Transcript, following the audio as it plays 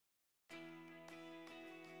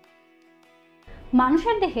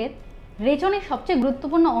মানুষের দেহের রেচনের সবচেয়ে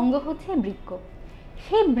গুরুত্বপূর্ণ অঙ্গ হচ্ছে বৃক্ক।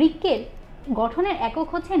 সেই বৃক্কের গঠনের একক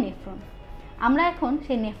হচ্ছে নেফ্রন। আমরা এখন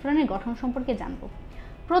সেই নেফ্রনের গঠন সম্পর্কে জানব।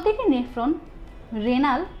 প্রতিটি নেফ্রন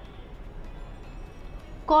রেনাল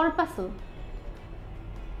কর্পাসল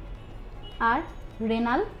আর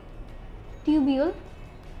রেনাল টিউবিউল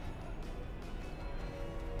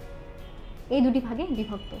এই দুটি ভাগে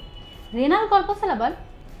বিভক্ত। রেনাল কর্পাসল আবার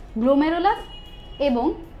গ্লোমেরুলাস এবং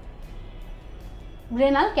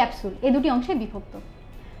রেনাল ক্যাপসুল এই দুটি অংশে বিভক্ত।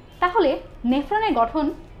 তাহলে নেফ্রনের গঠন,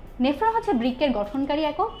 নেফ্রন হচ্ছে বৃক্কের গঠনকারী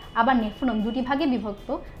একক, আবার নেফ্রন দুটি ভাগে বিভক্ত,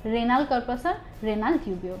 রেনাল কর্পাসল, রেনাল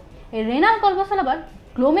টিউবিউল। এই রেনাল কর্পাসল আবার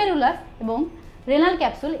গ্লোমেরুলাস এবং রেনাল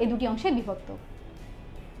ক্যাপসুল এই দুটি অংশে বিভক্ত।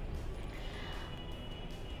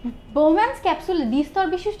 বোম্যান্স ক্যাপসুল দ্বিস্তর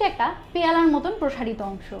বিশিষ্ট একটা পেয়ালার মতন প্রসারিত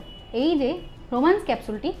অংশ। এই যে বোম্যান্স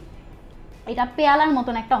ক্যাপসুলটি, এটা পেয়ালার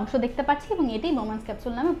মতন একটা অংশ দেখতে পাচ্ছি এবং এটাই বোম্যান্স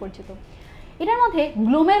ক্যাপসুল নামে পরিচিত। এটার মধ্যে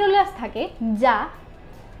গ্লোমেরুলাস থাকে, যা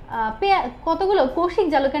কতগুলো কৌশিক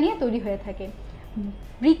জালিকা নিয়ে তৈরি হয়ে থাকে।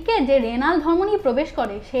 বৃক্কে যে রেনাল ধমনী প্রবেশ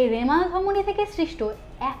করে, সেই রেনাল ধমনী থেকে সৃষ্ট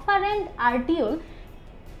অ্যাফারেন্ট আর্টিওল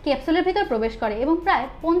ক্যাপসুলের ভিতর প্রবেশ করে এবং প্রায়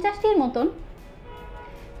 50টির মতন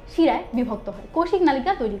শিরায় বিভক্ত হয়, কৌশিক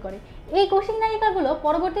নালিকা তৈরি করে। এই কৌশিক নালিকাগুলো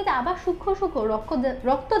পরবর্তীতে আবার সূক্ষ্ম সূক্ষ্ম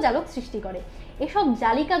রক্তজালক সৃষ্টি করে। এসব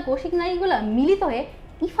জালিকা কৌশিক নালিকাগুলো মিলিত হয়ে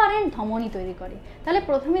ইফারেন্ট ধমনী তৈরি করে। তাহলে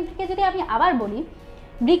প্রথমে থেকে যদি আমি আবার বলি,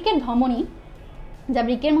 বৃক্কের ধমনী যা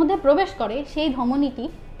বৃক্কের মধ্যে প্রবেশ করে, সেই ধমনীটি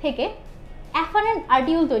থেকে অ্যাফারেন্ট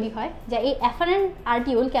আর্টিউল তৈরি হয়, যা এই অ্যাফারেন্ট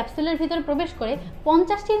আর্টিউল ক্যাপসুলের ভিতরে প্রবেশ করে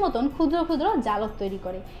 50টির মতন ক্ষুদ্র ক্ষুদ্র জালক তৈরি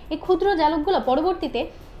করে। এই ক্ষুদ্র জালকগুলো পরবর্তীতে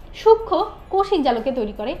সূক্ষ্ম কৌশিক জালকে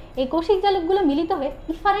তৈরি করে। এই কৌশিক জালকগুলো মিলিত হয়ে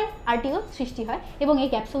ইফারেন্ট আর্টিউল সৃষ্টি হয় এবং এই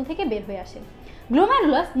ক্যাপসুল থেকে বের হয়ে আসে।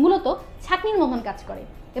 গ্লোমেরুলাস মূলত ছাঁকনির মতন কাজ করে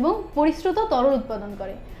এবং পরিশ্রুত তরল উৎপাদন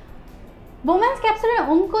করে। বোম্যান্স ক্যাপসুলের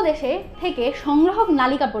অঙ্কদেশে থেকে সংগ্রাহক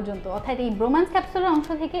নালিকা পর্যন্ত, অর্থাৎ এই বোম্যান্স ক্যাপসুলের অংশ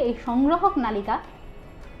থেকে এই সংগ্রাহক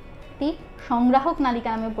নালিকাটি সংগ্রাহক নালিকা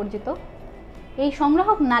নামে পরিচিত। এই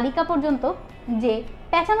সংগ্রাহক নালিকা পর্যন্ত যে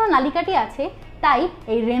পেঁচানো নালিকাটি আছে, তাই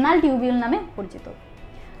এই রেনাল টিউবিউল নামে পরিচিত।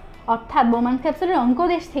 অর্থাৎ বোম্যান্স ক্যাপসুলের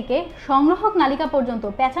অঙ্কদেশ থেকে সংগ্রাহক নালিকা পর্যন্ত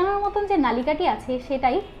পেঁচানোর মতন যে নালিকাটি আছে,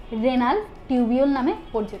 সেটাই রেনাল টিউবিউল নামে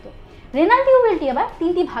পরিচিত। রেনাল টিউবিউলটি আবার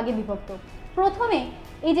 3টি ভাগে বিভক্ত। প্রথমে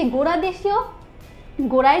এই যে গোড়াদেশীয়,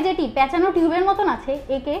 গোড়ায় যেটি পেঁচানো টিউবের মতন আছে,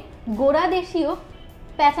 একে গোড়াদেশীয়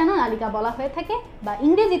পেঁচানো নালিকা বলা হয়ে থাকে, বা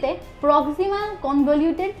ইংরেজিতে প্রক্সিমাল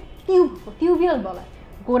কনভলিউটেড টিউবিউল বলা।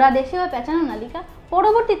 গোড়াদেশীয় পেঁচানো নালিকা।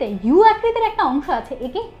 পরবর্তীতে ইউ আকৃতির একটা অংশ আছে,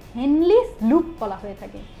 একে হেনলিস লুপ বলা হয়ে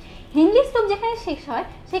থাকে। হেনলিস লুপ যেখানে শেষ হয়,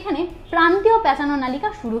 সেখানে প্রান্তীয় পেঁচানো নালিকা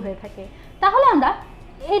শুরু হয়ে থাকে। তাহলে আমরা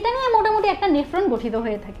এটা নিয়ে মোটামুটি একটা নেফ্রন গঠিত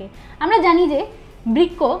হয়ে থাকে। আমরা জানি যে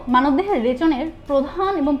বৃক্ক মানবদেহের রেচনের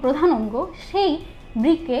প্রধান অঙ্গ, সেই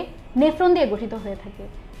বৃক্কে নেফ্রন দিয়ে গঠিত হয়ে থাকে।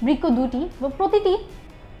 বৃক্ক দুটি, প্রতিটি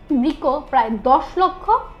বৃক্ক প্রায় 10 লক্ষ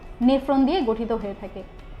নেফ্রন দিয়ে গঠিত হয়ে থাকে।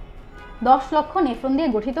 10 লক্ষ নেফ্রন দিয়ে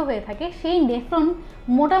গঠিত হয়ে থাকে। সেই নেফ্রন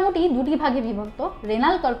মোটামুটি দুটি ভাগে বিভক্ত,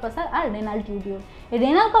 রেনাল কর্পাসাল আর রেনাল টিউবিউল।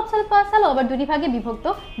 রেনাল কর্পাসাল আবার দুটি ভাগে বিভক্ত,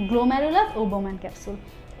 গ্লোমেরুলাস ও বোম্যান্স ক্যাপসুল।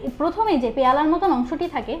 প্রথমে যে পেয়ালার মতন অংশটি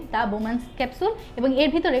থাকে, তা বোম্যান্স ক্যাপসুল এবং এর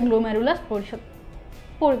ভিতরে গ্লোমেরুলাস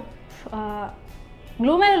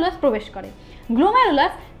প্রবেশ করে।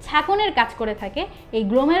 গ্লোমেরুলাস ছাঁকনের কাজ করে থাকে। এই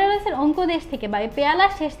গ্লোমেরুলাসের অঙ্কদেশ থেকে বা এই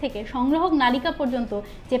পেয়ালার শেষ থেকে সংগ্রাহক নালিকা পর্যন্ত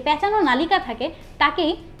যে পেঁচানো নালিকা থাকে,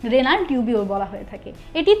 তাকেই রেনাল টিউবিউল বলা হয়ে থাকে।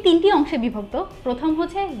 এটি 3টি অংশে বিভক্ত। প্রথম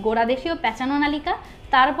হচ্ছে গোড়াদেশীয় পেঁচানো নালিকা,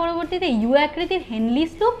 তার পরবর্তীতে ইউ আকৃতির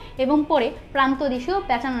হেনলিস লুপ এবং পরে প্রান্তদেশীয়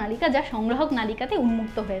পেঁচানো নালিকা, যা সংগ্রাহক নালিকাতে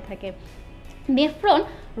উন্মুক্ত হয়ে থাকে। নেফ্রন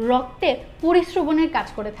রক্তের পরিস্রবণের কাজ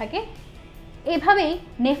করে থাকে। এভাবেই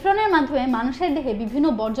নেফ্রনের মাধ্যমে মানুষের দেহে বিভিন্ন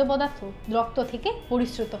বর্জ্য পদার্থ রক্ত থেকে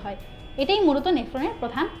পরিশ্রুত হয়। এটাই মূলত নেফ্রনের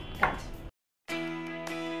প্রধান কাজ।